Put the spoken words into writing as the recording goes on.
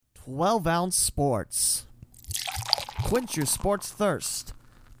12-ounce sports. Quench your sports thirst.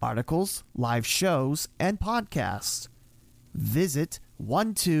 Articles, live shows, and podcasts. Visit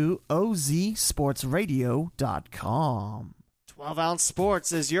 12ozsportsradio.com. 12-ounce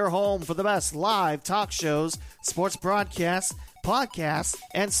sports is your home for the best live talk shows, sports broadcasts, podcasts,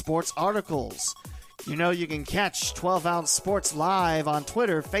 and sports articles. You know you can catch 12-ounce sports live on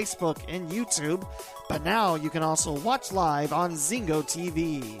Twitter, Facebook, and YouTube, but now you can also watch live on Zingo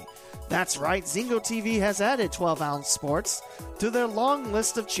TV. That's right, Zingo TV has added 12-ounce sports to their long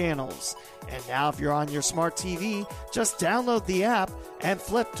list of channels. And now if you're on your smart TV, just download the app and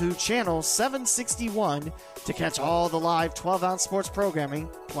flip to channel 761 to catch all the live 12-ounce sports programming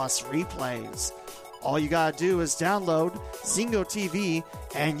plus replays. All you gotta do is download Zingo TV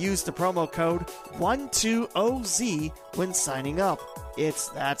and use the promo code 120Z when signing up. It's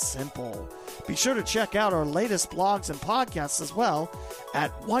that simple. Be sure to check out our latest blogs and podcasts as well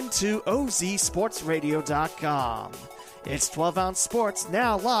at 12ozsportsradio.com. It's 12-ounce sports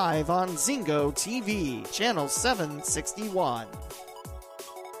now live on Zingo TV, channel 761.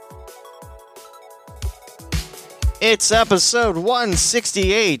 It's episode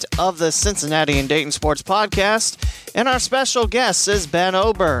 168 of the Cincinnati and Dayton Sports Podcast, and our special guest is Ben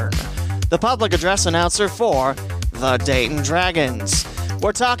Oburn, the public address announcer for the Dayton Dragons.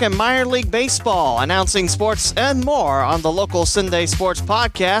 We're talking minor league baseball, announcing sports, and more on the local Sunday Sports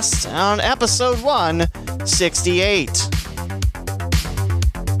Podcast on episode 168.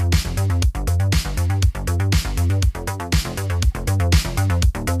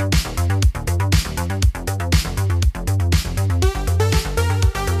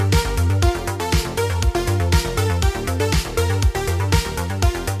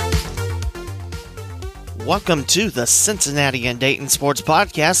 Welcome to the Cincinnati and Dayton Sports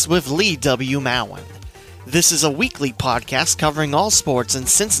Podcast with Lee W. Mowen. This is a weekly podcast covering all sports in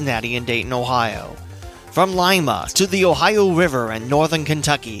Cincinnati and Dayton, Ohio. From Lima to the Ohio River and northern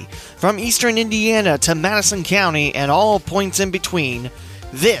Kentucky, from eastern Indiana to Madison County and all points in between,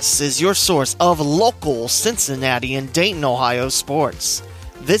 this is your source of local Cincinnati and Dayton, Ohio sports.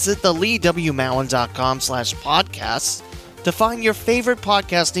 Visit the leewmowen.com/podcasts to find your favorite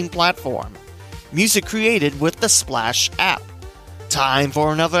podcasting platform. Music created with the Splash app. Time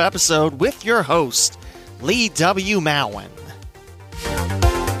for another episode with your host, Lee W. Mowen.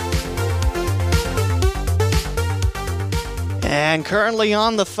 And currently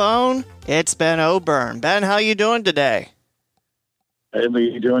on the phone, it's Ben Oburn. Ben, how you doing today? Hey,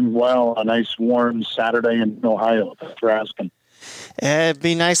 Lee, doing well. A nice warm Saturday in Ohio. Thanks for asking. It'd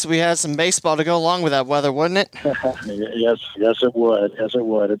be nice if we had some baseball to go along with that weather, wouldn't it? Yes, it would. Yes, it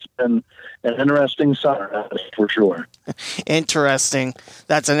would. It's been an interesting summer, for sure. Interesting.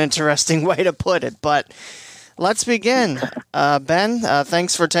 That's an interesting way to put it. But let's begin. Ben,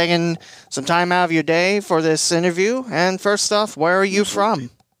 thanks for taking some time out of your day for this interview. And first off, where are you from?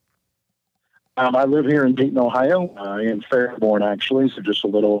 I live here in Dayton, Ohio, in Fairborn, actually, so just a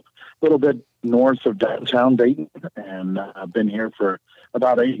little bit north of downtown Dayton, and I've been here for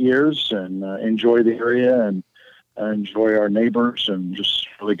about 8 years and enjoy the area and enjoy our neighbors and just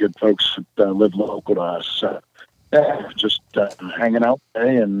really good folks that live local to us. Just hanging out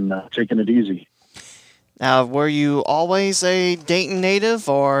today and taking it easy. Now, were you always a Dayton native,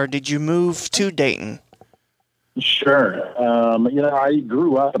 or did you move to Dayton? Sure. I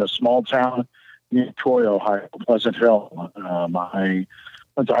grew up in a small town near Troy, Ohio, Pleasant Hill. I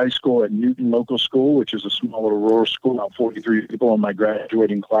went to high school at Newton Local School, which is a small little rural school, about 43 people in my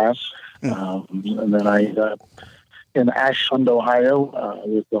graduating class. And then I ended up in Ashland, Ohio,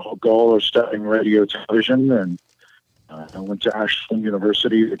 with the whole goal of studying radio television. And I went to Ashland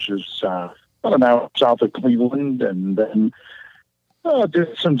University, which is about an hour south of Cleveland, and then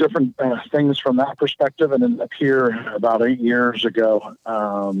did some different things from that perspective, and ended up here about 8 years ago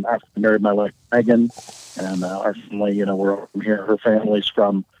after I married my wife, Megan, and our family, we're from here. Her family's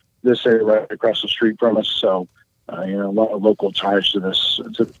from this area right across the street from us, so, a lot of local ties to the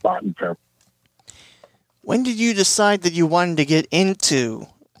spot in Fairborn. When did you decide that you wanted to get into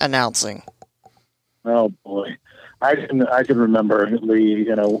announcing? Oh, boy. I can remember, Lee,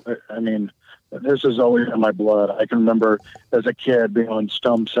 this is always in my blood. I can remember as a kid being on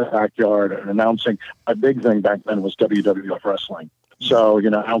Stump's backyard and announcing. My big thing back then was WWF wrestling. So,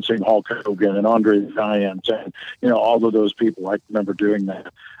 announcing Hulk Hogan and Andre the Giant and, all of those people. I remember doing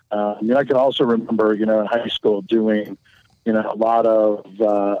that. I can also remember, in high school doing, a lot of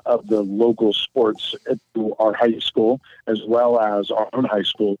the local sports at our high school, as well as our own high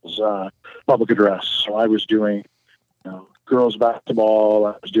school's public address. So I was doing, girls basketball.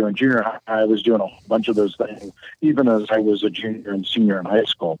 I was doing junior high. I was doing a whole bunch of those things, even as I was a junior and senior in high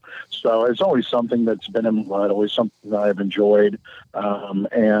school. So it's always something that's been in my blood, always something that I've enjoyed.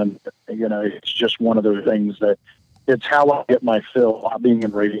 And, it's just one of those things that it's how I get my fill, not being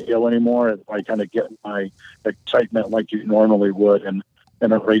in radio anymore. I kind of get my excitement like you normally would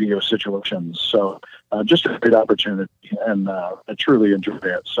in a radio situation. So just a great opportunity, and I truly enjoy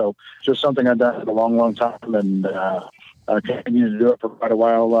it. So just something I've done in a long, long time, and continue to do it for quite a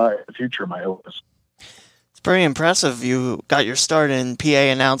while in the future, my hope is. It's pretty impressive. You got your start in PA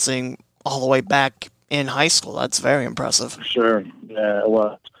announcing all the way back in high school. That's very impressive. Sure. Yeah,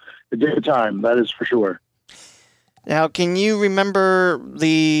 well, a good time, that is for sure. Now, can you remember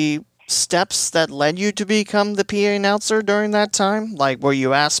the steps that led you to become the PA announcer during that time? Like, were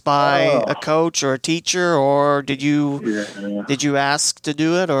you asked by a coach or a teacher, or did you ask to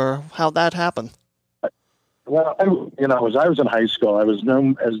do it, or how'd that happen? Well, as I was in high school, I was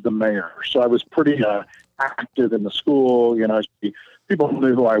known as the mayor, so I was pretty active in the school. People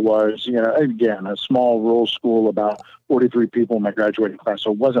knew who I was. Again, a small rural school, about 43 people in my graduating class,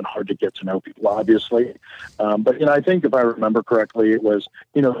 so it wasn't hard to get to know people, obviously. But I think if I remember correctly, it was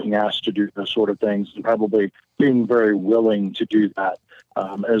being asked to do those sort of things, and probably being very willing to do that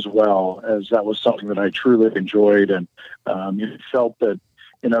as well, as that was something that I truly enjoyed, and felt that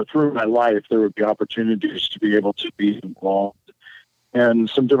through my life there would be opportunities to be able to be involved. And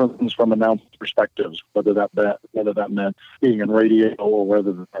some different things from announcing perspectives, whether that meant being in radio, or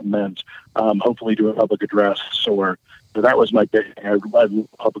whether that meant hopefully doing public address. Or that was my thing. I loved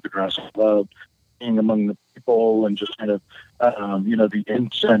public address. I loved being among the people, and just kind of the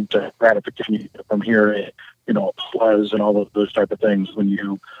instant gratification from hearing applause and all of those type of things when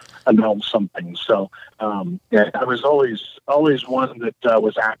you announce something. So I was always one that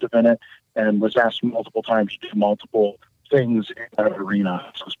was active in it, and was asked multiple times to do multiple things in that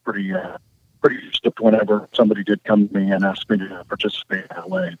arena. So it was pretty used to whenever somebody did come to me and ask me to participate that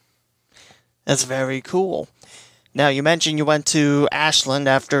way. That's very cool. Now, you mentioned you went to Ashland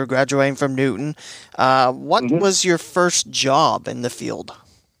after graduating from Newton. What was your first job in the field?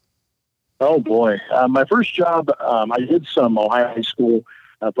 Oh, boy. My first job, I did some Ohio High School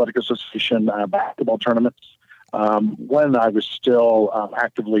Athletic Association basketball tournaments when I was still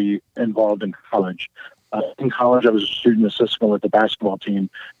actively involved in college. In college, I was a student assistant with the basketball team.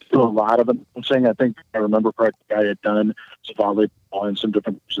 Did a lot of announcing. I think, if I remember correctly, I had done some volleyball and some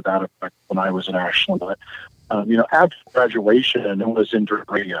different things of that effect when I was in Ashland. But, after graduation, it was into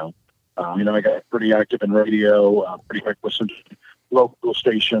radio. I got pretty active in radio, pretty quick with some local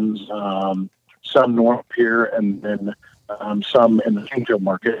stations, some north here, and then some in the Kingfield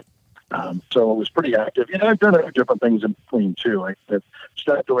market. So it was pretty active. I've done different things in between too. I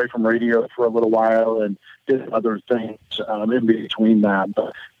stepped away from radio for a little while and did other things in between that,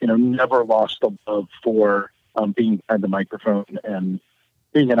 but never lost the love for being behind the microphone and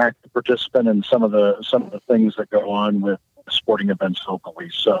being an active participant in some of the things that go on with sporting events locally.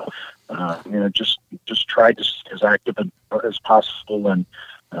 So just tried to stay as active as possible, and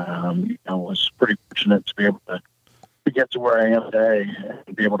was pretty fortunate to be able to get to where I am today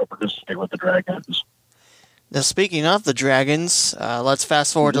and be able to participate with the Dragons. Now, speaking of the Dragons, let's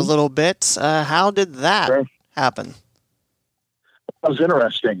fast forward a little bit. How did that happen? It was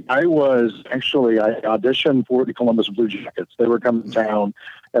interesting. I auditioned for the Columbus Blue Jackets. They were coming to town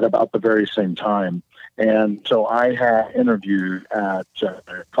at about the very same time. And so I had interviewed at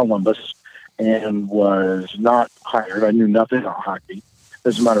Columbus and was not hired. I knew nothing about hockey.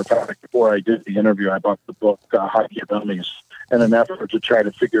 As a matter of fact, before I did the interview, I bought the book Hockey Dummies in an effort to try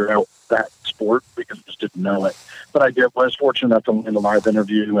to figure out that sport, because I just didn't know it. But I was fortunate enough to land a live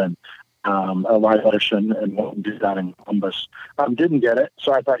interview and a live audition, and went to do that in Columbus. Didn't get it,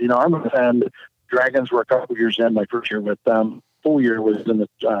 so I thought, I'm going to send. Dragons were a couple years in. My first year with them, full year was in the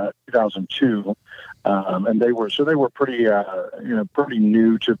 2002, and they were pretty pretty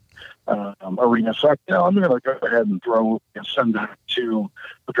new to arena. So I'm going to go ahead and send that to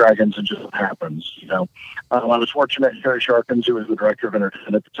the Dragons and just what happens. I was fortunate. Harry Sharkins, who was the director of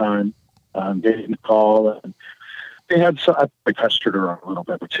entertainment at the time, gave me a call, and they had I pestered her a little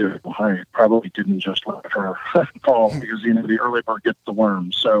bit too. I probably didn't just let her call, because the early bird gets the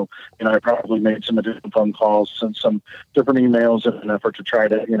worm. So I probably made some additional phone calls, sent some different emails in an effort to try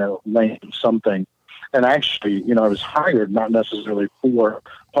to land something. And actually, I was hired not necessarily for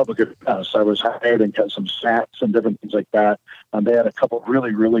public address. I was hired and got some stats and different things like that. They had a couple of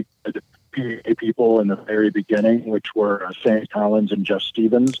really, really good PA people in the very beginning, which were Sandy Collins and Jeff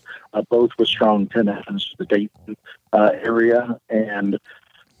Stevens, both with strong connections to the Dayton area. And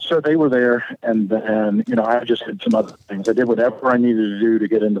So they were there, and then, I just did some other things. I did whatever I needed to do to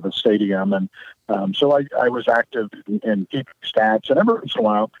get into the stadium, and so I was active in keeping stats, and every once in a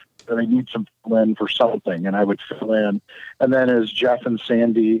while, they need some fill in for something, and I would fill in. And then as Jeff and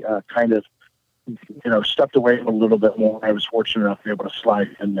Sandy kind of, stepped away a little bit more, I was fortunate enough to be able to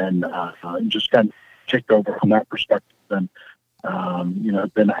slide and then just kind of take over from that perspective. And,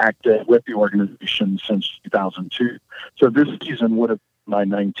 been active with the organization since 2002. So this season would have been my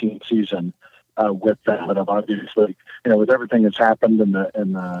 19th season with them. But obviously, with everything that's happened and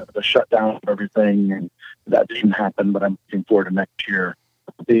the shutdown of everything, and that didn't happen. But I'm looking forward to next year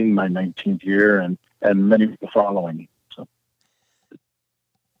being my 19th year and many people following. So.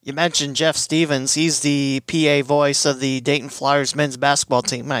 You mentioned Jeff Stevens. He's the PA voice of the Dayton Flyers men's basketball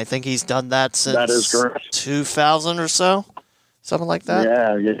team. I think he's done that since 2000 or so, something like that.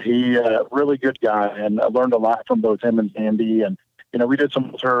 Yeah, he really good guy, and I learned a lot from both him and Andy. And we did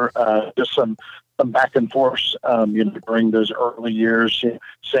some back and forth, during those early years.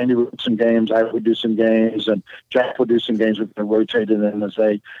 Sandy would do some games, I would do some games, and Jack would do some games. We rotated in as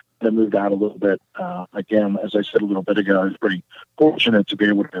they moved out a little bit. Again, as I said a little bit ago, I was pretty fortunate to be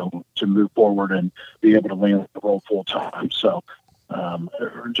able to move forward and be able to land the role full time. So,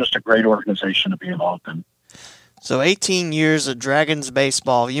 just a great organization to be involved in. So 18 years of Dragons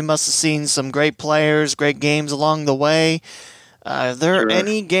baseball. You must have seen some great players, great games along the way. Are there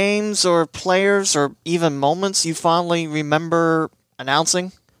any games or players or even moments you fondly remember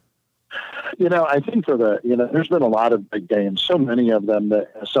announcing? I think there's been a lot of big games, so many of them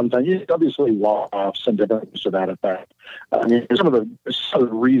that sometimes, obviously walk-offs and different things to that effect. I mean, some of the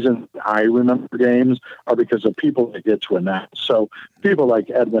reasons I remember games are because of people that get to announce. So people like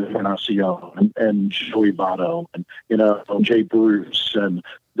Edwin Encarnacion and Joey Votto and, Jay Bruce and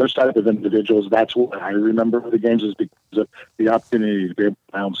those type of individuals. That's what I remember the games, is because of the opportunity to be able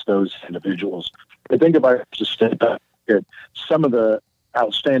to announce those individuals. I think about just some of the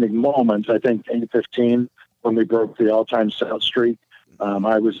outstanding moments. I think 8-15, when we broke the all-time sellout streak,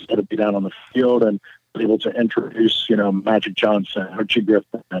 I was able to be down on the field and able to introduce, Magic Johnson, Archie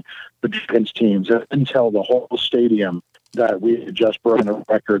Griffin, the Dragons teams, and tell the whole stadium that we had just broken a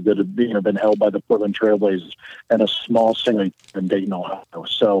record that had been held by the Portland Trailblazers and a small single in Dayton, Ohio.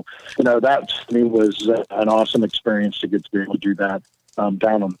 So, that to me was an awesome experience to get to be able to do that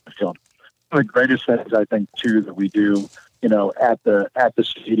down on the field. One of the greatest things I think too that we do, at the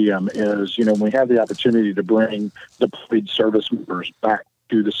stadium is, we have the opportunity to bring deployed service members back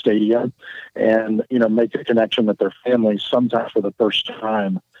to the stadium and, make a connection with their families, sometimes for the first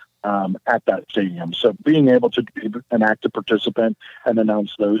time at that stadium. So being able to be an active participant and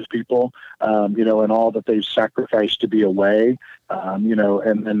announce those people, and all that they've sacrificed to be away,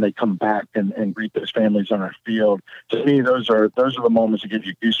 and then they come back and greet those families on our field. To me, those are the moments that give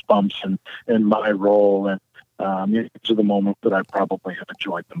you goosebumps in my role. And these are the moments that I probably have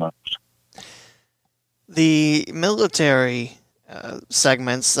enjoyed the most. The military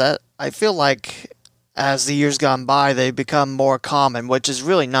segments, that I feel like as the years gone by, they've become more common, which is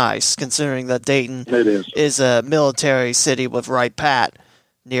really nice considering that Dayton is a military city with Wright Pat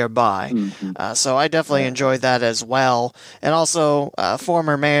nearby. Mm-hmm. So I definitely enjoyed that as well. And also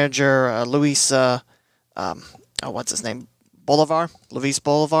former manager Luis, what's his name? Luis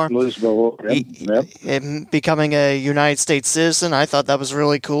Bolivar. Him becoming a United States citizen, I thought that was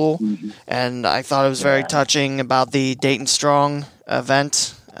really cool. Mm-hmm. And I thought it was very touching about the Dayton Strong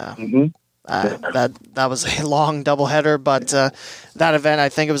event. That was a long doubleheader, but that event, I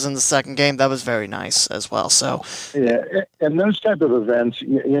think it was in the second game, that was very nice as well. So and those type of events,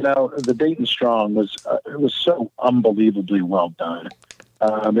 the Dayton Strong was so unbelievably well done.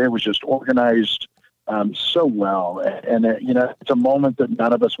 It was just organized so well, and it's a moment that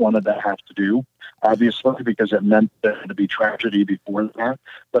none of us wanted to have to do, obviously, because it meant there had to be tragedy before that,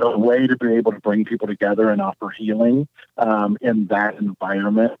 but a way to be able to bring people together and offer healing in that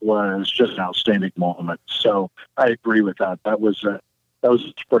environment was just an outstanding moment. So I agree with that. That was a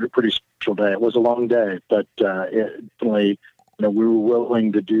pretty special day. It was a long day, but it definitely, we were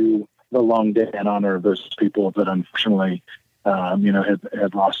willing to do the long day in honor of those people that unfortunately,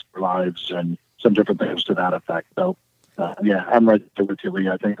 had lost their lives and some different things to that effect. So, I'm right there with you, Lee.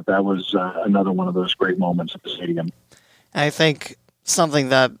 I think that was another one of those great moments at the stadium. I think something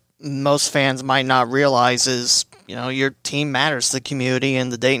that most fans might not realize is, your team matters to the community,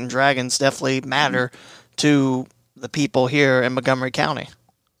 and the Dayton Dragons definitely matter to the people here in Montgomery County.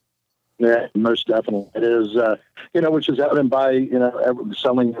 Yeah, most definitely. It is, which is evident by,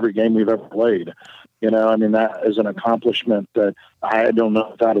 selling every game we've ever played. That is an accomplishment that I don't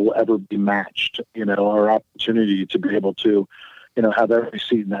know if that will ever be matched, our opportunity to be able to, have every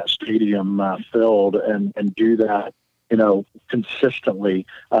seat in that stadium filled and do that, consistently,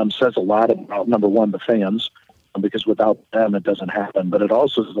 says a lot about, number one, the fans, because without them, it doesn't happen. But it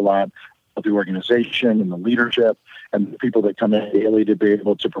also says a lot of the organization and the leadership and the people that come in daily to be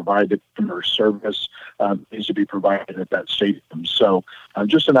able to provide the customer service needs to be provided at that stadium. So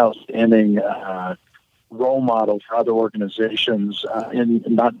just an outstanding role model for other organizations,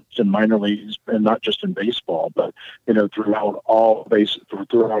 not just in minor leagues and not just in baseball, but throughout all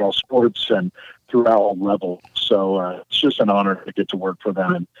sports and throughout all levels. So it's just an honor to get to work for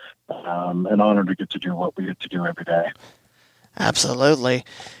them, and an honor to get to do what we get to do every day. Absolutely.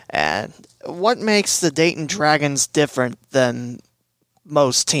 And what makes the Dayton Dragons different than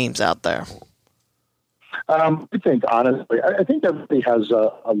most teams out there? I think, honestly, I think everybody has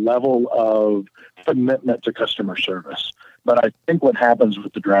a level of commitment to customer service. But I think what happens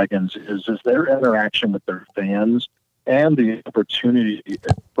with the Dragons is their interaction with their fans and the opportunity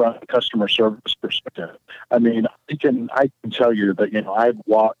from a customer service perspective. I mean, I can tell you that, I've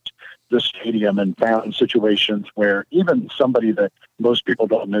walked the stadium and found situations where even somebody that most people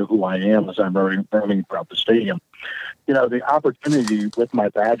don't know who I am as I'm roaming throughout the stadium, the opportunity with my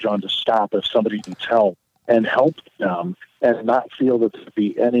badge on to stop if somebody needs help and help them and not feel that there'd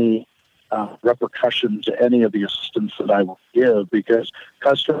be any repercussions to any of the assistance that I will give, because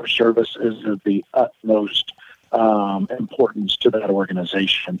customer service is of the utmost importance to that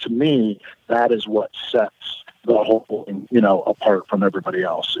organization. To me, that is what sets the whole thing, apart from everybody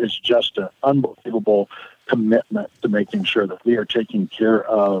else. It's just an unbelievable commitment to making sure that we are taking care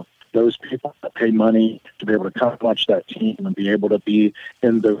of those people that pay money to be able to come watch that team and be able to be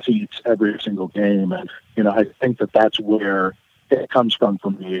in those seats every single game. And, I think that that's where it comes from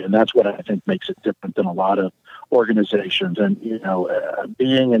for me. And that's what I think makes it different than a lot of organizations. And,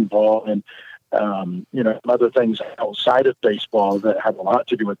 being involved in, other things outside of baseball that have a lot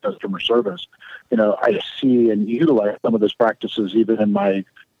to do with customer service, I see and utilize some of those practices even in my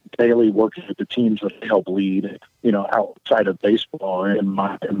daily working with the teams that I help lead, outside of baseball in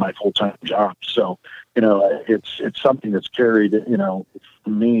my full-time job. So, it's something that's carried, for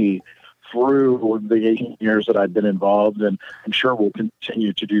me through the 18 years that I've been involved, and I'm sure we'll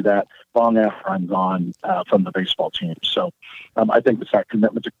continue to do that long after I'm gone from the baseball team. So I think it's that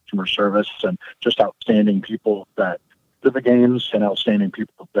commitment to customer service and just outstanding people that do the games and outstanding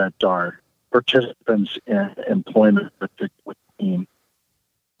people that are participants in employment with the team.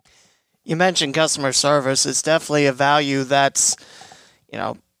 You mentioned customer service. It's definitely a value that's,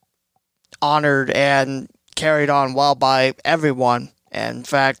 honored and carried on well by everyone. And in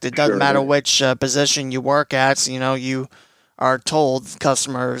fact, it doesn't matter which position you work at. You are told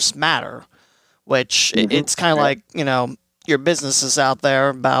customers matter, which it's kind of like, your business is out there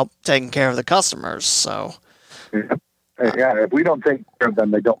about taking care of the customers. So, if we don't take care of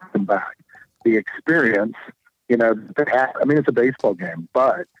them, they don't come back. The experience, it's a baseball game,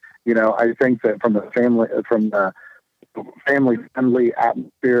 but I think that from the family-friendly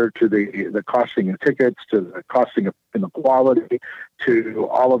atmosphere to the costing of tickets, to the costing of the quality, to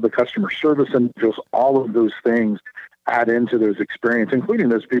all of the customer service and just all of those things add into those experiences, including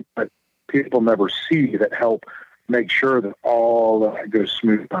those people that people never see that help make sure that all that goes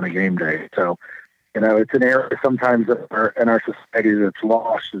smooth on a game day. So, it's an area sometimes in our society that's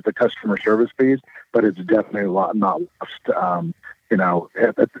lost is the customer service piece, but it's definitely not lost.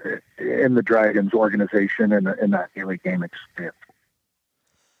 In the Dragons organization and in that daily game experience.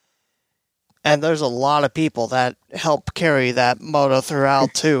 And there's a lot of people that help carry that motto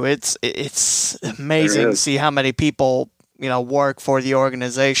throughout too. It's amazing to see how many people work for the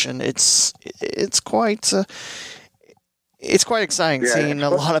organization. It's quite exciting seeing a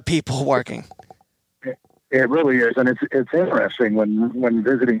lot of people working. It really is, and it's interesting when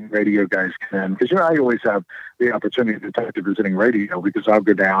visiting radio guys come in, because I always have the opportunity to talk to visiting radio because I'll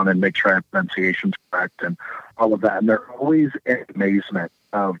go down and make sure I have pronunciations correct and all of that, and they're always in amazement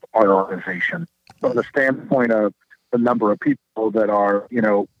of our organization from the standpoint of the number of people that are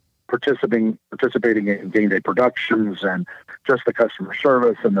participating in game day productions and just the customer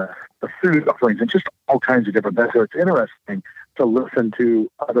service and the food offerings and just all kinds of different things. So it's interesting to listen to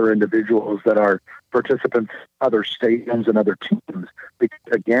other individuals that are participants, other stadiums and other teams. Because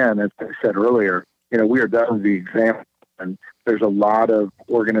again, as I said earlier, we are definitely the example, and there's a lot of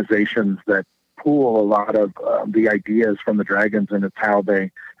organizations that pool a lot of the ideas from the Dragons, and it's how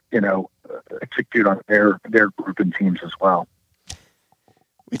they, execute on their group and teams as well.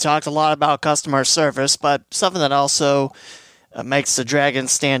 We talked a lot about customer service, but something that also makes the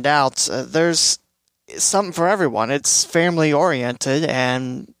Dragons stand out, there's something for everyone. It's family-oriented,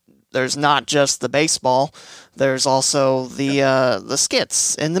 and there's not just the baseball. There's also the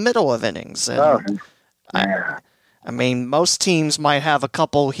skits in the middle of innings. And I mean, most teams might have a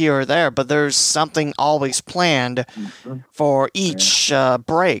couple here or there, but there's something always planned for each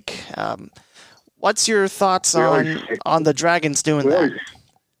break. What's your thoughts on the Dragons doing that?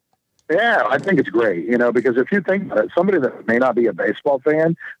 Yeah, I think it's great, because if you think about it, somebody that may not be a baseball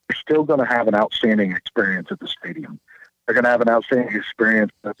fan, they're still going to have an outstanding experience at the stadium. They're going to have an outstanding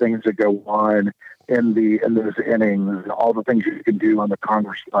experience, the things that go on in those innings, all the things you can do on the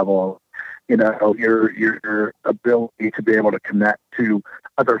Congress level, your ability to be able to connect to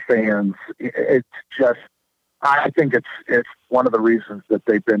other fans. It's just, I think it's one of the reasons that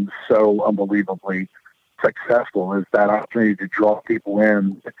they've been so unbelievably successful is that opportunity to draw people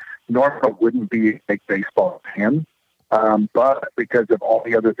in. Normally wouldn't be a big baseball fan, but because of all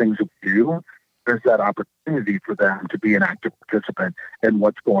the other things that we do, there's that opportunity for them to be an active participant in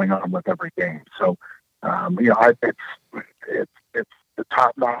what's going on with every game. So, it's the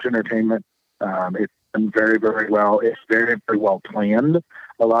top-notch entertainment. It's done very, very well. It's very, very well planned.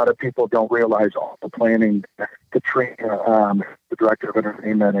 A lot of people don't realize all the planning. Katrina, the director of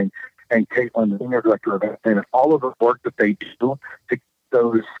entertainment, and Caitlin, the senior director of entertainment, all of the work that they do to get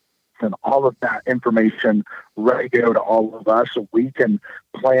those and all of that information ready to go to all of us so we can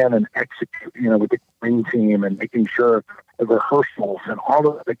plan and execute, with the green team and making sure the rehearsals and all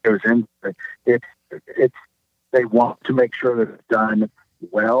of that goes into it. They want to make sure that it's done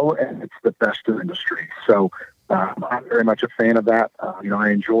well and it's the best in the industry. So I'm very much a fan of that. I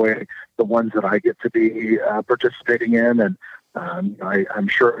enjoy the ones that I get to be participating in, and I'm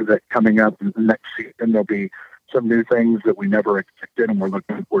sure that coming up next season there'll be some new things that we never expected, and we're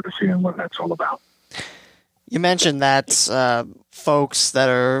looking forward to seeing what that's all about. You mentioned that folks that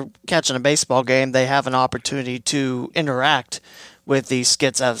are catching a baseball game, they have an opportunity to interact with these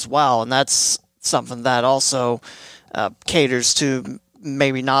skits as well, and that's something that also caters to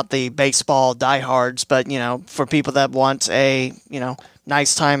maybe not the baseball diehards, but, for people that want a,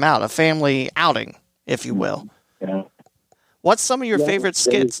 nice time out, a family outing, if you will. Yeah. What's some of your favorite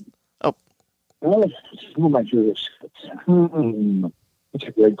skits? Well, some of my favorite skits. That's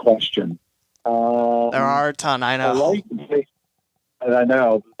a great question. There are a ton, I know. I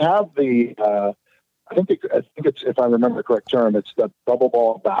know. Have the, I think it's, if I remember the correct term, it's the bubble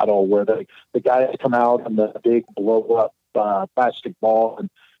ball battle where the guys come out on the big blow up plastic ball and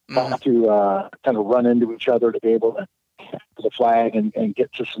have to kind of run into each other to be able to the flag and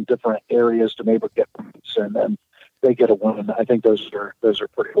get to some different areas to maybe get points, and then they get a win. I think those are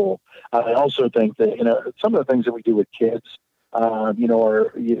pretty cool. I also think that some of the things that we do with kids, are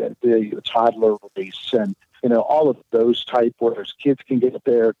the toddler race and all of those type where there's kids can get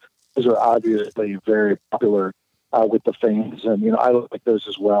there. Those are obviously very popular with the fans, and I like those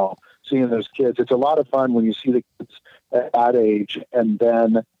as well. Seeing those kids, it's a lot of fun when you see the kids at that age, and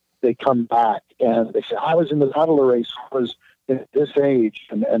then they come back and they say, "I was in the toddler race, I was at this age,"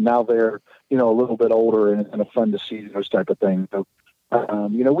 and now they're a little bit older, and it's fun to see those type of things. So,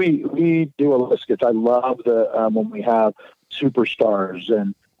 we do a lot of skits. I love when we have superstars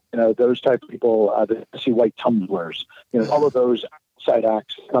and those type of people, the see white tumblers, all of those outside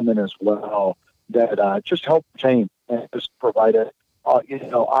acts come in as well that just help tame and just provide it.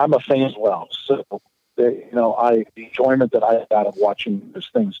 I'm a fan as well, so the enjoyment that I got of watching those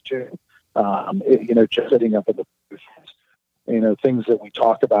things too. Just sitting up at the booth, things that we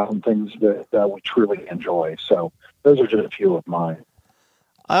talk about and things that we truly enjoy. So those are just a few of mine.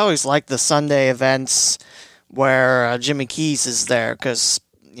 I always like the Sunday events where Jimmy Keys is there because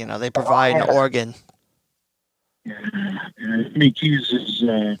they provide an organ. Yeah, Jimmy Keys is.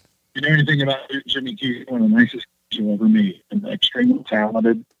 Anything about Jimmy Keys, one of the nicest guys you'll ever meet, and extremely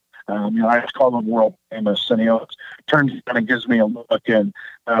talented. I just call him world famous, and it turns kind of gives me a look in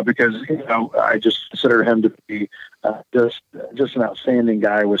because I just consider him to be just an outstanding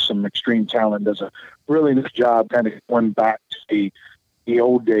guy with some extreme talent. Does a really nice job, kind of going back to the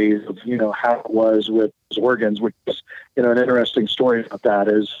old days of how it was with his organs, which is an interesting story about that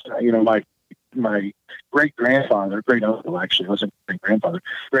is my great uncle actually wasn't great grandfather,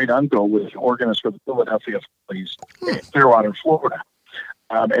 great uncle was the organist for the Philadelphia Phillies in Clearwater, Florida.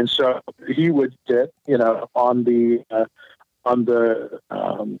 And so he would sit, on the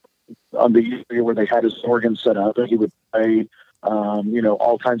area where they had his organ set up, and he would play,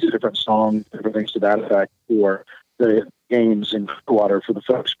 all kinds of different songs, different things to that effect for the games in Clearwater for the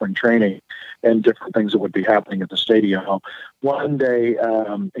Phillies spring training and different things that would be happening at the stadium. One day,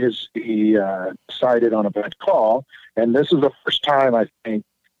 he decided on a bad call, and this is the first time I think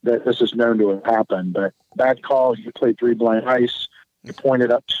that this is known to have happened, but bad call, he played 3 blind ice, He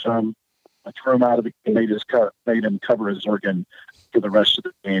pointed up some, threw him out of the game. Made him cover his organ for the rest of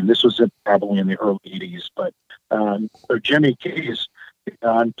the game. This was probably in the early 80s. But so Jimmy Keys,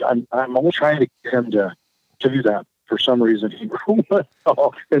 I'm almost trying to get him to do that. For some reason, he went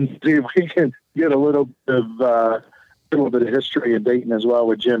off and see if we can get a little bit of history in Dayton as well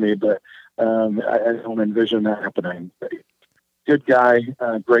with Jimmy. But I don't envision that happening. But good guy,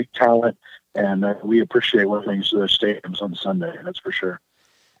 great talent, and we appreciate what brings to those stadiums on Sunday. That's for sure.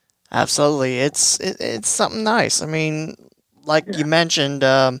 Absolutely, it's something nice. I mean, like you mentioned,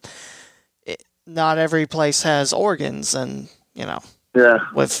 not every place has organs, and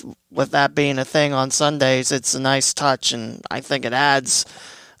with that being a thing on Sundays, it's a nice touch, and I think it adds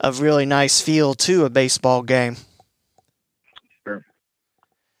a really nice feel to a baseball game. Sure.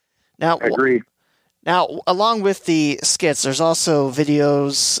 Now, I agree. Now, along with the skits, there's also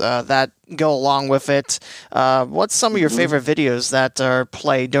videos that go along with it. What's some of your favorite videos that are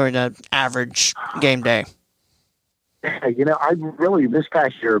played during an average game day? I really, this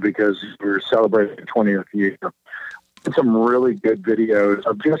past year, because we were celebrating the 20th year, some really good videos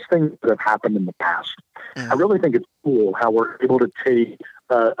of just things that have happened in the past. I really think it's cool how we're able to take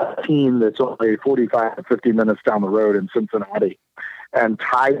a team that's only 45 to 50 minutes down the road in Cincinnati and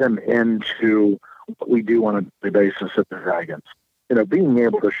tie them into what we do on a daily basis at the Dragons. Being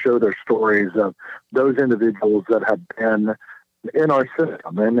able to show their stories of those individuals that have been in our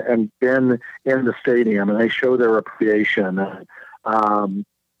system and been in the stadium, and they show their appreciation.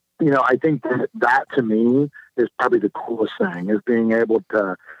 I think that to me is probably the coolest thing, is being able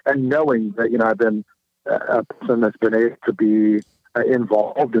to, and knowing that, I've been a person that's been able to be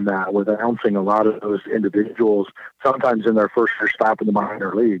involved in that, with announcing a lot of those individuals, sometimes in their first year stop in the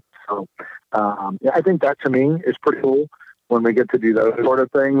minor league. So I think that to me is pretty cool when we get to do those sort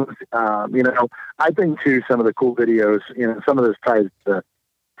of things. I think too, some of the cool videos, some of this ties to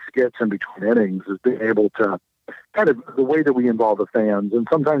skits in between innings, is being able to kind of the way that we involve the fans. And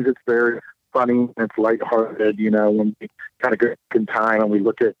sometimes it's very funny and it's lighthearted, when we kind of go in time and we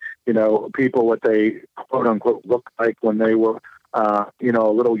look at, people, what they quote unquote look like when they were, a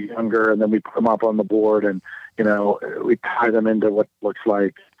little younger, and then we put them up on the board and, we tie them into what it looks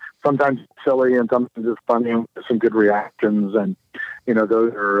like. Sometimes it's silly and sometimes it's funny, some good reactions. And,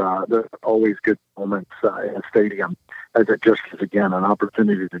 those are they're always good moments in a stadium, as it just is, again, an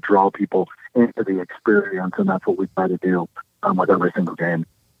opportunity to draw people into the experience. And that's what we try to do with every single game.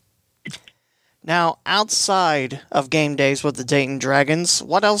 Now, outside of game days with the Dayton Dragons,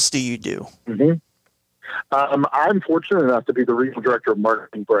 what else do you do? Mm-hmm. I'm fortunate enough to be the regional director of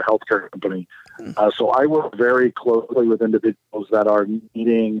marketing for a healthcare company. So I work very closely with individuals that are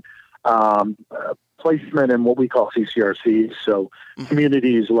needing placement in what we call CCRCs, so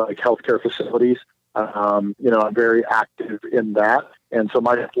communities like healthcare facilities. I'm very active in that. And so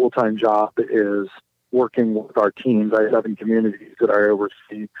my full-time job is working with our teams. I have 7 communities that I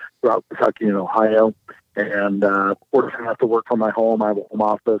oversee throughout Kentucky and Ohio. And fortunate enough to work from my home. I have a home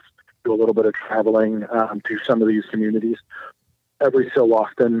office, do a little bit of traveling to some of these communities every so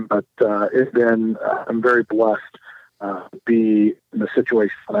often. But I'm very blessed to be in the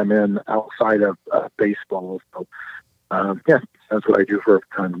situation that I'm in outside of baseball. So, that's what I do for a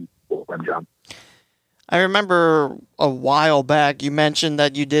full-time job. I remember a while back you mentioned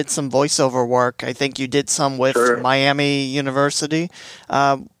that you did some voiceover work. I think you did some with Miami University.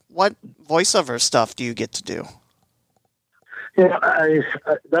 What voiceover stuff do you get to do? Yeah,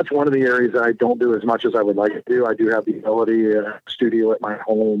 that's one of the areas that I don't do as much as I would like to do. I do have the ability, studio at my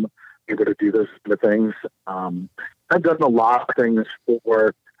home, able to do those kind of things. I've done a lot of things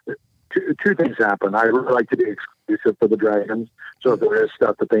for two things happen. I really like to be exclusive for the Dragons. So if there is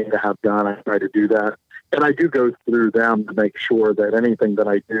stuff that they need to have done, I try to do that. And I do go through them to make sure that anything that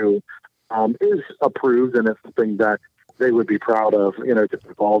I do is approved and it's something that they would be proud of, to be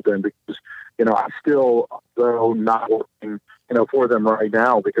involved in, because, I'm still, though not working, for them right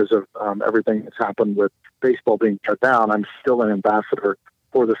now because of everything that's happened with baseball being shut down. I'm still an ambassador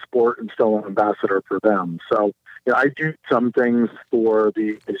for the sport and still an ambassador for them. So, I do some things for the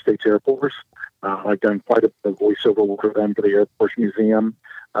United States Air Force. I've done quite a bit of voiceover work for them for the Air Force Museum.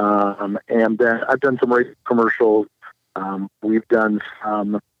 And then I've done some radio commercials. We've done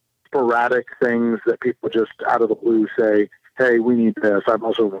some sporadic things that people just out of the blue say, hey, we need this. I've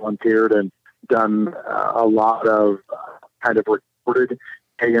also volunteered and done a lot of kind of recorded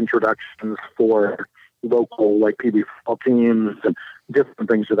introductions for local, like PB football teams and different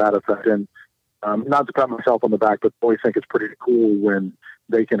things to that effect. And not to pat myself on the back, but I always think it's pretty cool when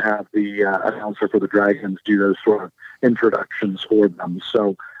they can have the announcer for the Dragons do those sort of introductions for them.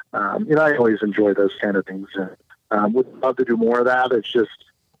 So, I always enjoy those kind of things. Would love to do more of that. It's just,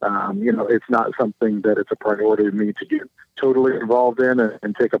 it's not something that it's a priority to me to get totally involved in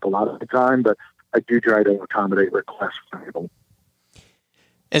and take up a lot of the time, but I do try to accommodate requests from people.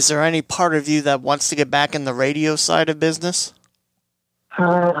 Is there any part of you that wants to get back in the radio side of business?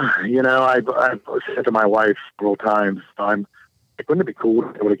 I've said to my wife several times, wouldn't it be cool to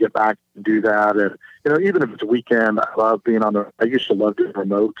be able to get back and do that? And, even if it's a weekend, I used to love doing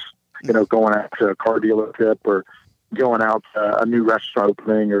remotes, going out to a car dealership or going out to a new restaurant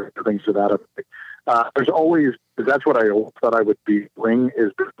opening or things to that effect. There's always, that's what I thought I would be doing,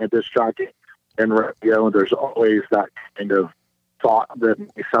 is being a disc jockey and radio. And there's always that kind of thought that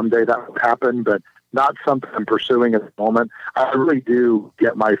someday that would happen, but not something I'm pursuing at the moment. I really do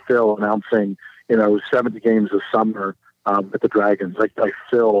get my fill announcing, 70 games this summer at the Dragons. I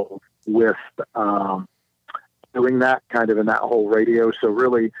fill with doing that kind of in that whole radio. So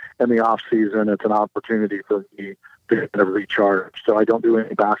really in the off season, it's an opportunity for me to kind of recharge. So I don't do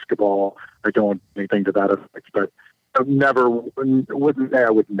any basketball. I don't do anything to that effect, but I wouldn't say I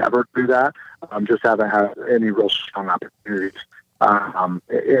would never do that. Just haven't had any real strong opportunities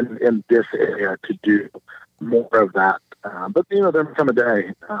in this area to do more of that. But there may come a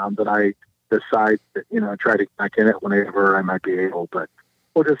day that I decide that, try to get back in it whenever I might be able, but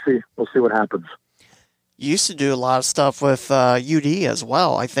we'll just see. We'll see what happens. You used to do a lot of stuff with UD as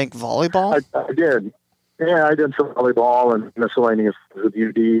well. I think volleyball. I did. Yeah, I did some volleyball and miscellaneous with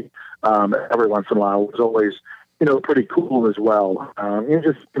UD. Every once in a while, it was always, pretty cool as well.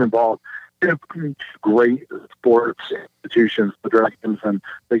 Just get involved. Great sports institutions, the Dragons and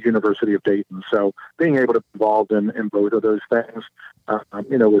the University of Dayton. So being able to be involved in both of those things,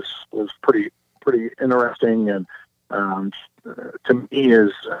 was pretty interesting, and to me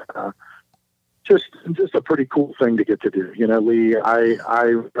is just a pretty cool thing to get to do. Lee, I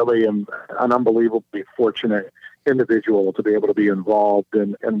really am an unbelievably fortunate individual to be able to be involved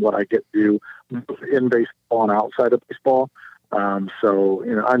in what I get to do in baseball and outside of baseball. So,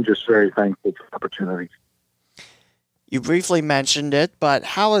 I'm just very thankful for the opportunity. You briefly mentioned it, but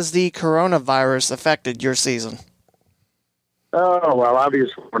how has the coronavirus affected your season? Oh, well,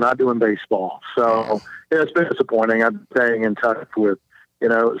 obviously we're not doing baseball. So it's been disappointing. I'm staying in touch with,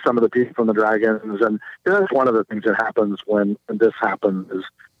 some of the people from the Dragons. And that's one of the things that happens when this happens is,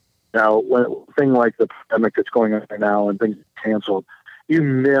 when a thing like the pandemic that's going on right now and things canceled, you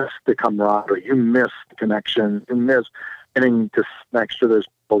miss the camaraderie, you miss the connection, you miss getting to next to those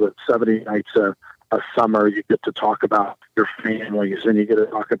people that 70 nights a summer you get to talk about your families, and you get to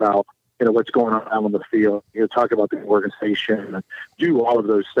talk about what's going on out on the field. You talk about the organization and do all of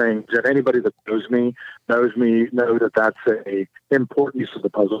those things. And anybody that knows me know that that's a important piece of the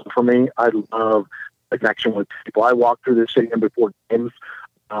puzzle for me. I love the connection with people. I walk through the stadium before games.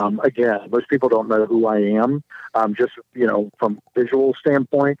 Again, most people don't know who I am. Just from visual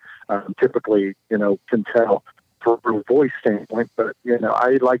standpoint, typically can tell from a voice standpoint, but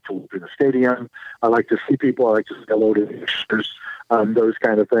I like to walk through the stadium. I like to see people. I like to say hello to pictures, those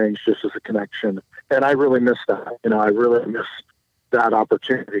kind of things, just as a connection. And I really miss that. I really miss that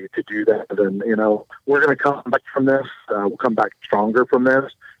opportunity to do that. And we're going to come back from this. We'll come back stronger from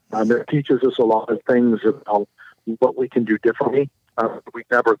this. It teaches us a lot of things about what we can do differently. We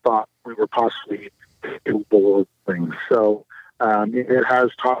never thought we were possibly capable of things. So it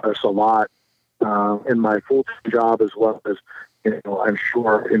has taught us a lot. In my full-time job, as well as, I'm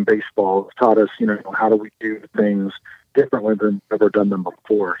sure in baseball, it's taught us, how do we do things differently than we've ever done them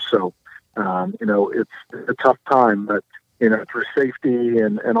before. So, it's a tough time, but, through safety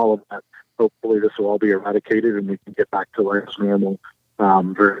and all of that, hopefully this will all be eradicated and we can get back to life as normal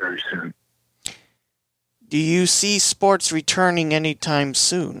very, very soon. Do you see sports returning anytime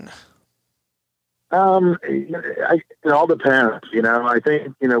soon? It all depends. I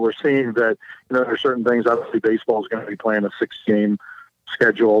think, we're seeing that, there are certain things. Obviously, baseball is going to be playing a 6-game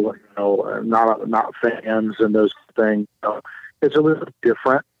schedule, not fans and those things. So it's a little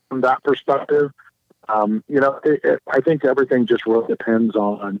different from that perspective. I think everything just really depends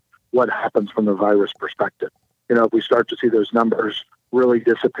on what happens from the virus perspective. If we start to see those numbers really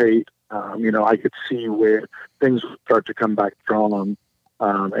dissipate, I could see where things start to come back strong.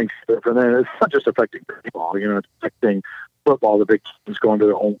 And then it's not just affecting baseball, it's affecting football. The Big Ten's going to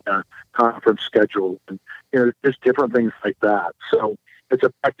their own conference schedule, and just different things like that. So it's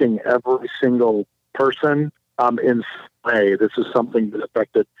affecting every single person in some way. This is something that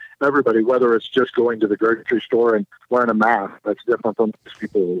affected everybody, whether it's just going to the grocery store and wearing a mask. That's different from most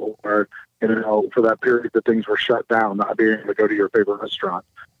people, or for that period that things were shut down, not being able to go to your favorite restaurant.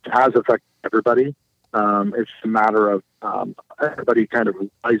 It has affected everybody. It's a matter of everybody kind of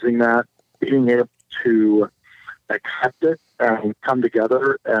realizing that, being able to accept it and come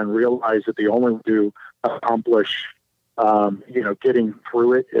together and realize that the only way to accomplish, getting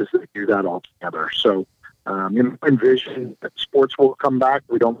through it is to do that all together. So, envision that sports will come back.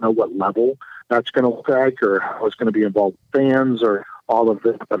 We don't know what level that's going to look like or how it's going to be involved with fans or all of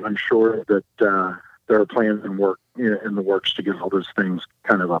it, but I'm sure that there are plans and work in the works to get all those things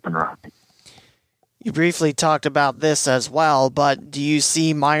kind of up and running. You briefly talked about this as well, but do you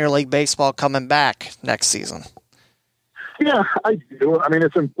see minor league baseball coming back next season? Yeah, I do. I mean,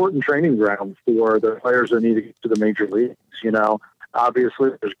 it's an important training ground for the players that need to get to the major leagues.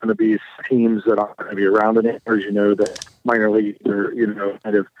 Obviously there's going to be teams that aren't going to be around in it. As you know, that minor leagues are,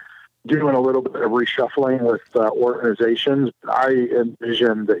 kind of doing a little bit of reshuffling with organizations. I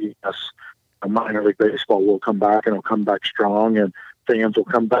envision that, yes, minor league baseball will come back, and it'll come back strong, and fans will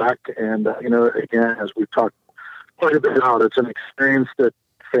come back. And, again, as we've talked quite a bit about, it's an experience that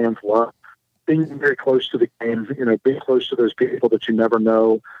fans love. Being very close to the game, being close to those people that you never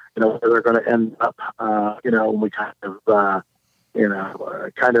know, where they're going to end up, and we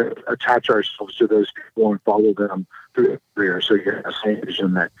kind of attach ourselves to those people and follow them through their career. So yes, I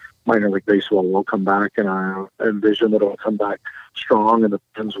envision that minor league baseball will come back, and I envision that it'll come back strong, and the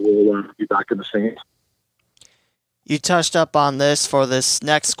fans will be back in the stands. You touched up on this for this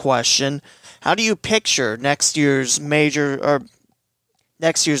next question. How do you picture next year's minor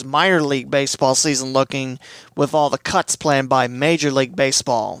league baseball season looking with all the cuts planned by Major League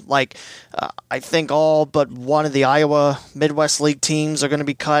Baseball? I think all but one of the Iowa Midwest League teams are going to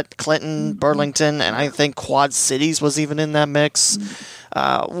be cut, Clinton, Burlington, and I think Quad Cities was even in that mix.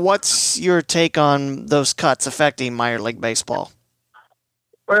 What's your take on those cuts affecting minor league baseball?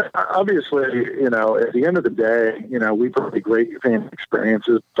 Well, obviously, at the end of the day, we provide great fan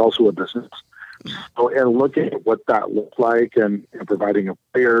experiences. It's also a business. So, and looking at what that looked like and providing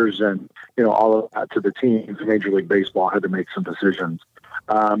players and, all of that to the teams, Major League Baseball had to make some decisions.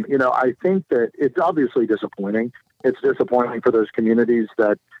 I think that it's obviously disappointing. It's disappointing for those communities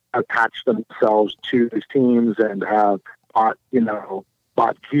that attach themselves to these teams and have bought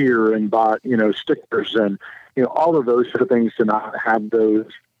gear and bought, stickers and, all of those sort of things, to not have those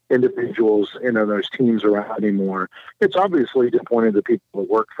individuals, those teams around anymore. It's obviously disappointing to people who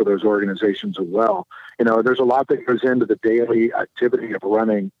work for those organizations as well. There's a lot that goes into the daily activity of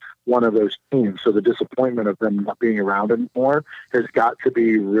running one of those teams. So the disappointment of them not being around anymore has got to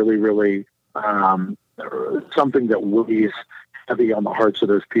be really, really something that weighs heavy on the hearts of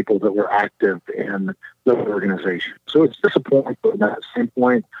those people that were active in the organization. So it's disappointing from that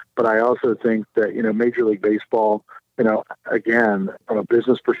standpoint, but I also think that, Major League Baseball, again, from a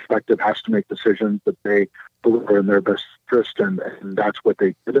business perspective, has to make decisions that they believe are in their best interest, and that's what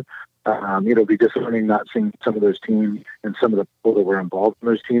they did. It'll be disappointing not seeing some of those teams and some of the people that were involved in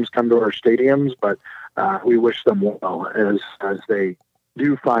those teams come to our stadiums, but we wish them well as they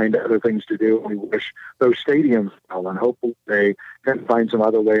do find other things to do. We wish those stadiums well, and hopefully they can find some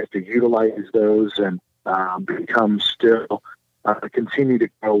other ways to utilize those and continue to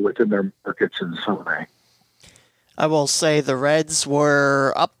go within their markets in some way. I will say the Reds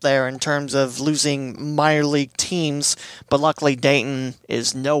were up there in terms of losing minor league teams, but luckily Dayton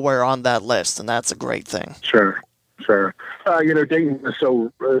is nowhere on that list, and that's a great thing. Sure. Dayton is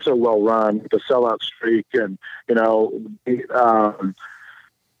so well run, the sellout streak, and the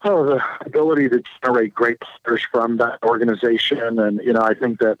ability to generate great players from that organization, and I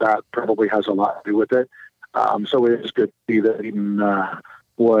think that probably has a lot to do with it. So it is good to see that Dayton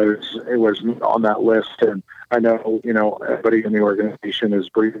was on that list, and I know everybody in the organization is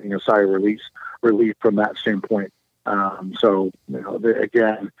breathing a sigh of relief from that standpoint.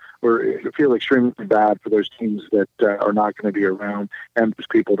 Again, we feel extremely bad for those teams that are not going to be around and those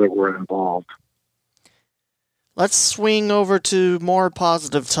people that were involved. Let's swing over to more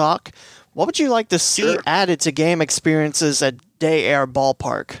positive talk. What would you like to see added to game experiences at Day Air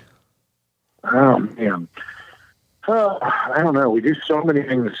Ballpark? Oh, man. I don't know. We do so many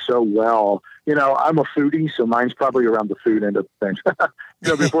things so well. I'm a foodie, so mine's probably around the food end of things.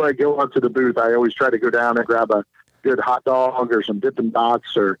 Before I go up to the booth, I always try to go down and grab a good hot dog or some Dippin'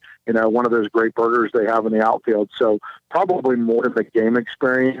 Dots or, one of those great burgers they have in the outfield. So probably more than the game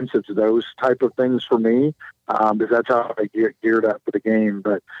experience, it's those type of things for me, because that's how I get geared up for the game.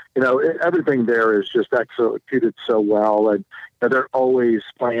 But, everything there is just executed so well, and they're always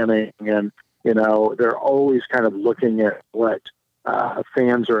planning, and, they're always kind of looking at what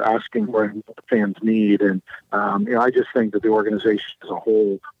fans are asking for and what fans need. And, I just think that the organization as a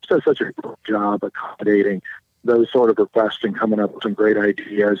whole does such a great job accommodating those sort of requests and coming up with some great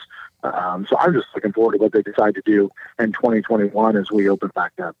ideas. So I'm just looking forward to what they decide to do in 2021 as we open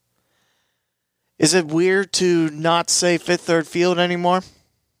back up. Is it weird to not say Fifth Third Field anymore?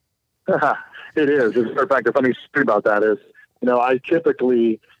 It is. As a matter of fact, the funny story about that is, I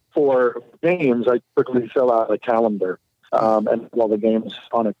typically, for games, I typically fill out a calendar. And all the games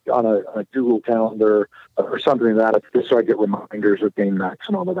on a Google Calendar or something like that, just so I get reminders of game nights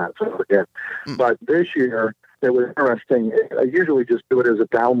and all of that, so I forget. But this year, it was interesting. I usually just do it as a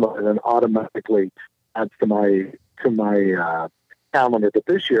download and then automatically adds to my calendar. But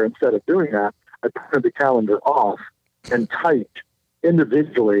this year, instead of doing that, I printed the calendar off and typed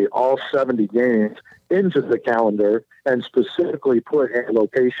individually all 70 games into the calendar and specifically put a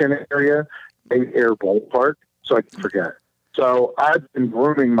location area, Air Ballpark, so I can forget. So I've been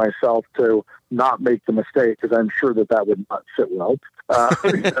grooming myself to not make the mistake because I'm sure that would not sit well,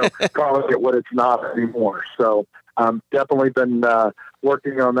 calling it what it's not anymore. So definitely been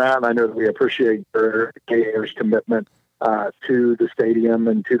working on that, and I know that we appreciate your Air's commitment to the stadium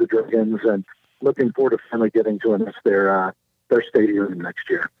and to the Dragons, and looking forward to finally getting to announce their stadium next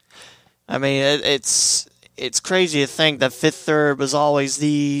year. I mean, it's crazy to think that Fifth Third was always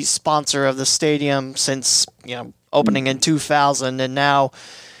the sponsor of the stadium since opening in 2000, and now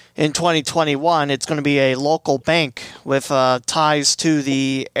in 2021 it's going to be a local bank with ties to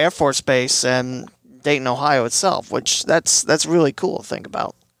the Air Force Base and Dayton, Ohio itself, which that's really cool to think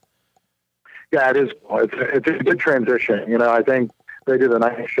about. Yeah, it is. It's a good transition. I think they did a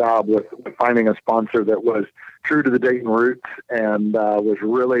nice job with finding a sponsor that was true to the Dayton roots and was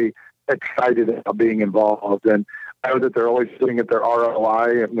really excited about being involved. And I know that they're always looking at their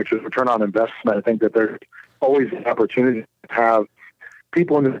ROI, which is return on investment. I think that there's always an opportunity to have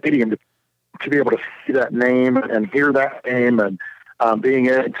people in the stadium to be able to see that name and hear that name and being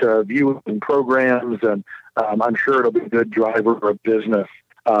able to view in programs. And I'm sure it'll be a good driver of business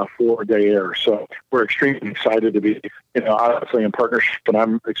for Day Air. So we're extremely excited to be, obviously in partnership, and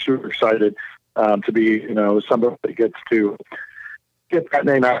I'm super excited to be, somebody that gets to get that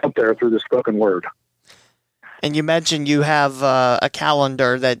name out there through the spoken word. And you mentioned you have a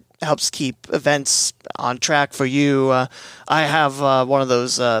calendar that helps keep events on track for you. I have one of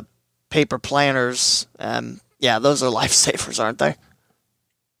those paper planners. Those are lifesavers, aren't they?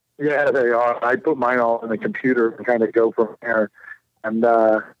 Yeah, they are. I put mine all in the computer and kind of go from there and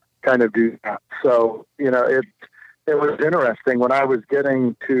kind of do that. So, it was interesting when I was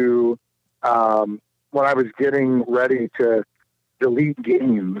getting ready to delete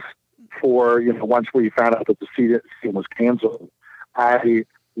games for, once we found out that the season was canceled, I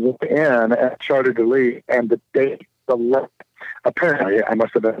went in and started to delete, and the date, apparently I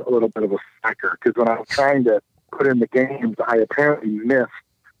must have been a little bit of a slacker, because when I was trying to put in the games, I apparently missed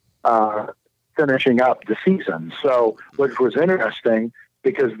finishing up the season. So, which was interesting,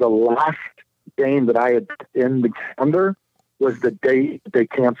 because the last game that I had in the calendar was the day they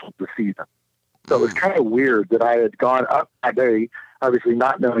canceled the season. So it was kind of weird that I had gone up that day, obviously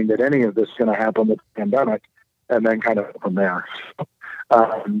not knowing that any of this is going to happen with the pandemic, and then kind of from there.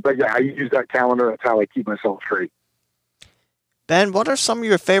 But yeah, I use that calendar. That's how I keep myself straight. Ben, what are some of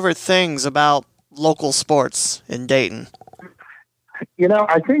your favorite things about local sports in Dayton?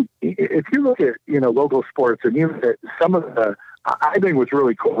 I think if you look at, local sports, and you look at some of I think what's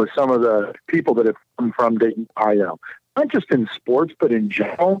really cool is some of the people that have come from Dayton, Ohio, not just in sports, but in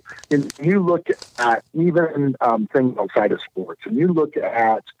general. And you look at even things outside of sports, and you look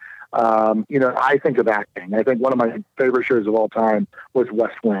at, I think of acting. I think one of my favorite shows of all time was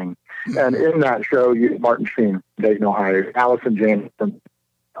West Wing. And in that show, you have Martin Sheen, Dayton, Ohio, Allison James.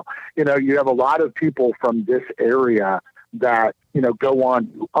 You have a lot of people from this area that, go on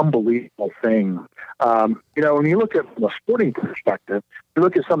to unbelievable things. When you look at from a sporting perspective, you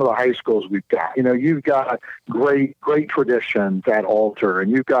look at some of the high schools we've got, you've got great traditions at Alter,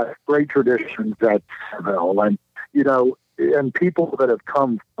 and you've got great traditions at Seville, and, and people that have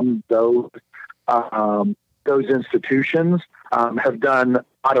come from those institutions have done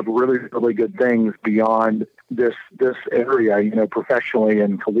a lot of really, really good things beyond this area, professionally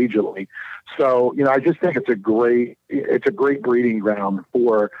and collegiately. So, I just think it's a great breeding ground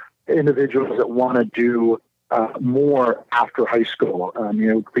for individuals that want to do more after high school.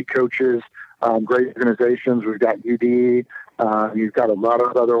 Great coaches, great organizations. We've got UD. You've got a lot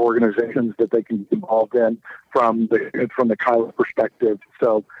of other organizations that they can be involved in from the college perspective.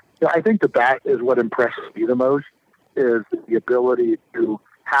 So, I think that is what impresses me the most, is the ability to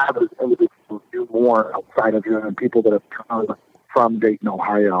have those individuals do more outside of and people that have come from Dayton,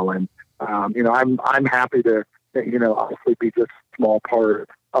 Ohio. And, I'm happy to, obviously be just a small part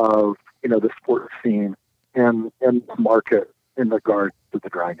of, the sports scene and the market in regard to the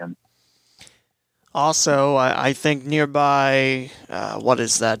Dragons. Also, I think nearby, what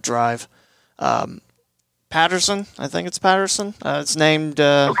is that drive? Patterson. I think it's Patterson. It's named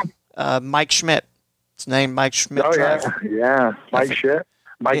Mike Schmidt. It's named Mike Schmidt. Oh Drive. yeah. Mike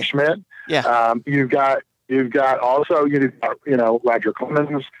Schmidt. Yeah. You've got also Roger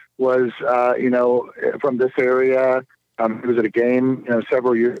Clemens was from this area. He was at a game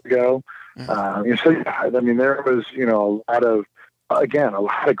several years ago. Mm-hmm. There was a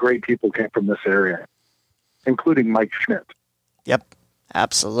lot of great people came from this area, including Mike Schmidt. Yep,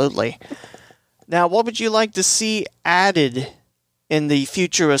 absolutely. Now, what would you like to see added in the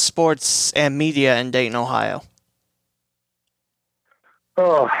future of sports and media in Dayton, Ohio?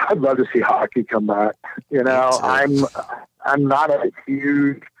 Oh, I'd love to see hockey come back. I'm not a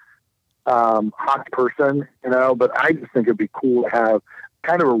huge hockey person, but I just think it'd be cool to have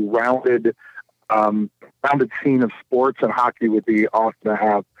kind of a rounded scene of sports, and hockey would be awesome to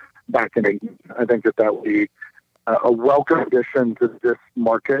have back in Dayton. I think that would be a welcome addition to this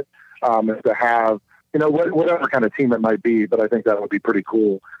market, is to have, whatever kind of team it might be, but I think that would be pretty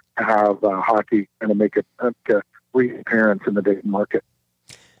cool to have hockey and to make a reappearance in the Dayton market.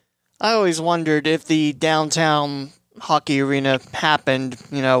 I always wondered if the downtown hockey arena happened,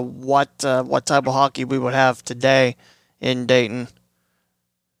 what type of hockey we would have today in Dayton.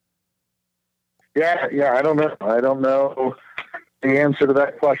 Yeah, I don't know the answer to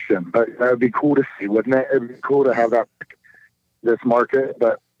that question, but that would be cool to see, wouldn't it? It'd be cool to have this market,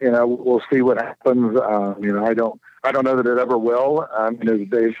 but we'll see what happens. I don't know that it ever will.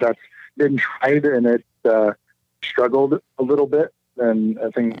 That's been tried and it struggled a little bit, and I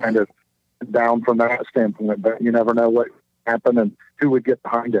think kind of down from that standpoint. But you never know what happened and who would get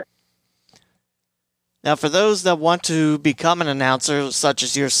behind it. Now, for those that want to become an announcer, such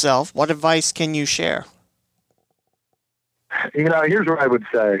as yourself, what advice can you share? Here's what I would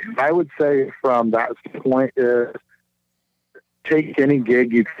say. I would say from that point is take any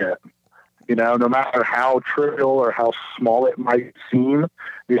gig you get. No matter how trivial or how small it might seem,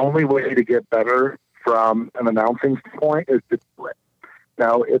 the only way to get better from an announcing point is to do it.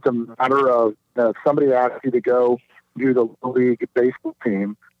 Now, it's a matter of if somebody asks you to go do the league baseball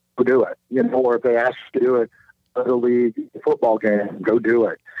team, go do it. Or if they ask you to do it at the league football game, go do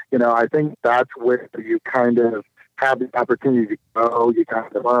it. I think that's where you kind of have the opportunity to go. You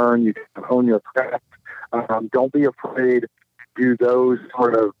kind of learn. You kind of hone your craft. Don't be afraid to do those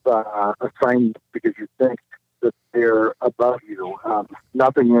sort of assignments because you think that they're above you.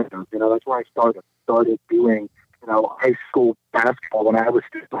 Nothing is. That's why I started doing high school basketball when I was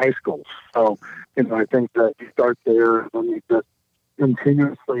in high school. So, I think that you start there and you just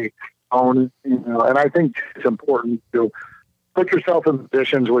continuously own, and I think it's important to put yourself in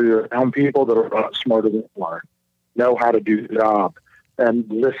positions where you're around people that are a lot smarter than you are, know how to do the job, and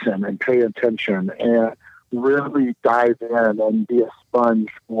listen and pay attention and really dive in and be a sponge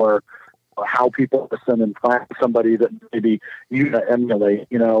for how people listen and find somebody that maybe you emulate,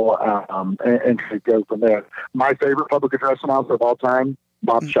 and to go from there. My favorite public address announcer of all time,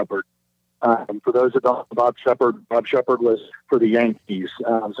 Bob Shepard. For those that don't know Bob Shepard was for the Yankees.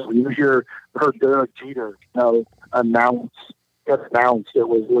 So when you heard Derek Jeter, announce, it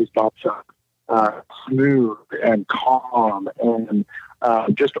was always Bob Shepard. Smooth and calm and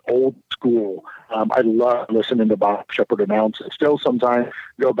just old school. I love listening to Bob Shepard announce. Still sometimes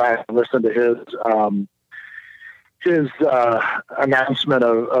go back and listen to his announcement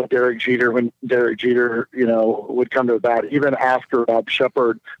of Derek Jeter when Derek Jeter, would come to the bat. Even after Bob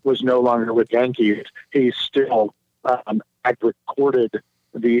Shepard was no longer with Yankees, he still recorded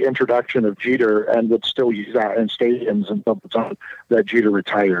the introduction of Jeter and would still use that in stadiums until the time that Jeter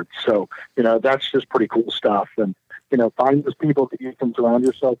retired. So, that's just pretty cool stuff. And, find those people that you can surround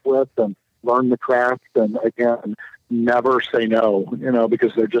yourself with and learn the craft. And again, never say no,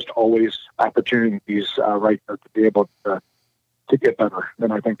 because there are just always opportunities right there to be able to get better.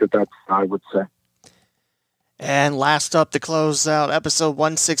 And I think that's what I would say. And last up to close out episode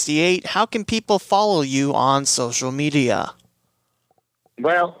 168, how can people follow you on social media?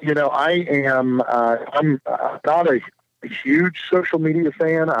 Well, I am, I'm not a huge social media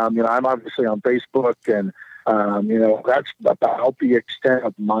fan. I'm obviously on Facebook and, that's about the extent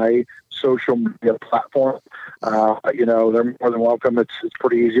of my social media platform. They're more than welcome. It's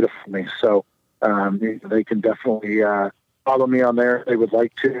pretty easy to find me. So, they can definitely, follow me on there if they would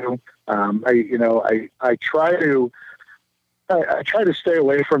like to. I try to stay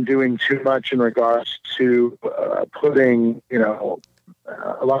away from doing too much in regards to, putting,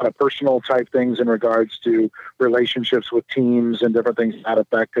 a lot of personal type things in regards to relationships with teams and different things to that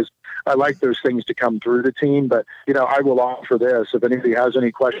effect, because I like those things to come through the team. But, I will offer this. If anybody has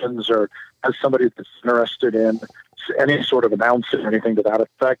any questions or has somebody that's interested in any sort of announcing or anything to that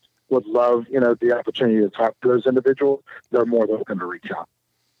effect, would love, the opportunity to talk to those individuals, they're more than welcome to reach out.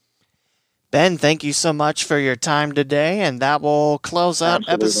 Ben, thank you so much for your time today, and that will close out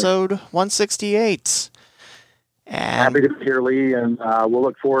episode 168. And happy to be here, Lee, and we'll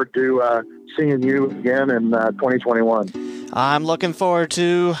look forward to seeing you again in 2021. I'm looking forward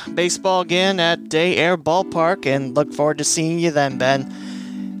to baseball again at Day Air Ballpark, and look forward to seeing you then,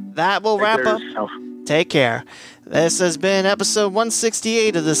 Ben. That will wrap up. Take care. This has been episode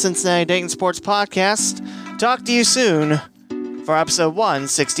 168 of the Cincinnati Dayton Sports Podcast. Talk to you soon for episode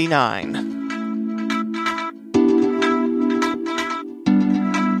 169.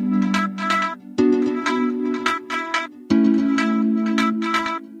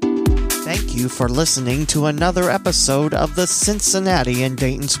 Thank you for listening to another episode of the Cincinnati and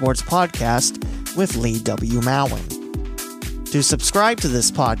Dayton Sports Podcast with Lee W. Mowen. To subscribe to this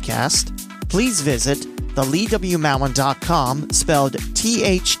podcast, please visit theleewmowen.com, spelled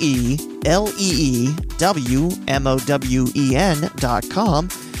TheLeewmowen.com,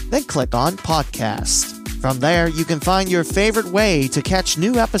 then click on Podcast. From there, you can find your favorite way to catch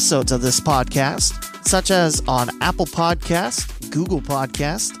new episodes of this podcast, such as on Apple Podcast, Google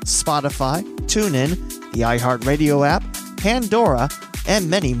Podcast, Spotify, TuneIn, the iHeartRadio app, Pandora, and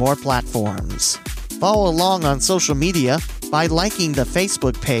many more platforms. Follow along on social media by liking the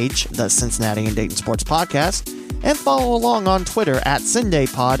Facebook page, the Cincinnati and Dayton Sports Podcast, and follow along on Twitter at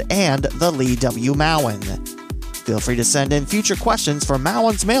CindayPod and the Lee W. Mowen. Feel free to send in future questions for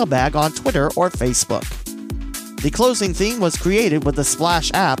Mowen's Mailbag on Twitter or Facebook. The closing theme was created with the Splash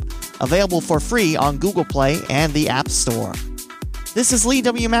app, available for free on Google Play and the App Store. This is Lee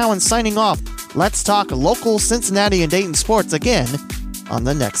W. Mowen signing off. Let's talk local Cincinnati and Dayton sports again on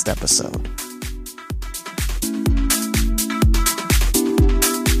the next episode.